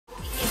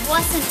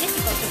wasn't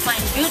difficult to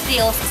find good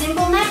deals.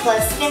 Simple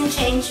necklace can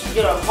change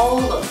your whole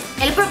look.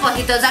 El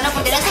propósito es dar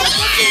oportunidades a los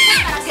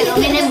chicos para que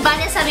dominen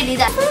varias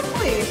habilidades.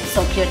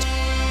 So cute.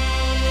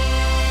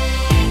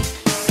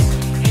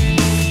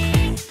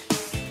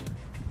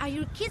 Are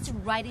your kids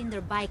riding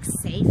their bikes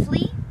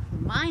safely?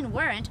 Mine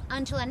weren't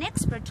until an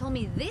expert told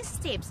me these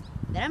tips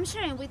that I'm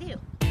sharing with you.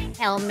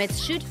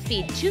 Helmets should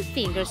fit 2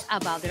 fingers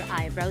above their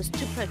eyebrows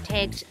to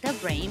protect the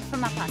brain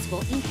from a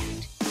possible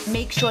impact.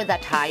 Make sure the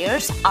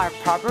tires are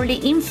properly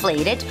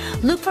inflated.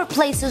 Look for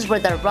places where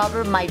the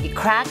rubber might be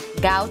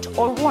cracked, gouged,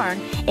 or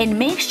worn, and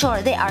make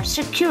sure they are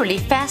securely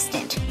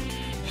fastened.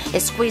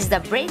 Squeeze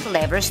the brake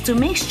levers to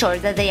make sure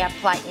that they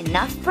apply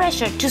enough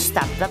pressure to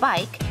stop the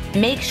bike.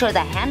 Make sure the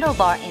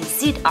handlebar and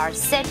seat are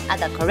set at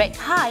the correct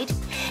height,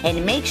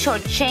 and make sure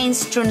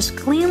chains turns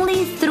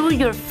cleanly through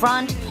your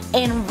front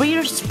and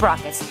rear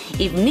sprockets.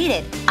 If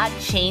needed, add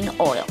chain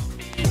oil.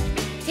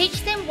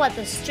 Teach them what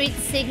the street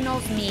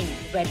signals mean,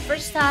 red for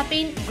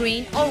stopping,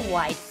 green or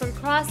white for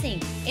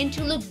crossing, and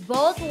to look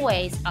both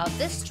ways of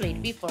the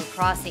street before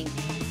crossing.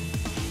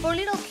 For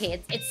little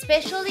kids, it's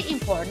especially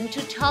important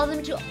to tell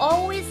them to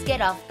always get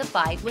off the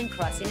bike when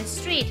crossing a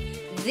street.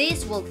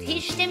 This will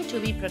teach them to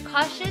be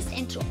precautious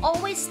and to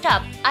always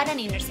stop at an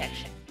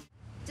intersection.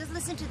 Just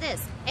listen to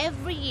this.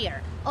 Every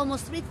year,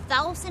 almost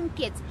 3,000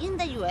 kids in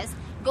the US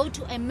go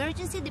to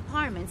emergency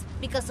departments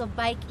because of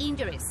bike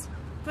injuries.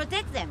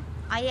 Protect them.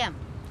 I am.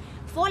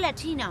 For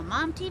Latina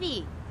Mom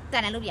TV,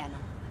 Tana Lubiano.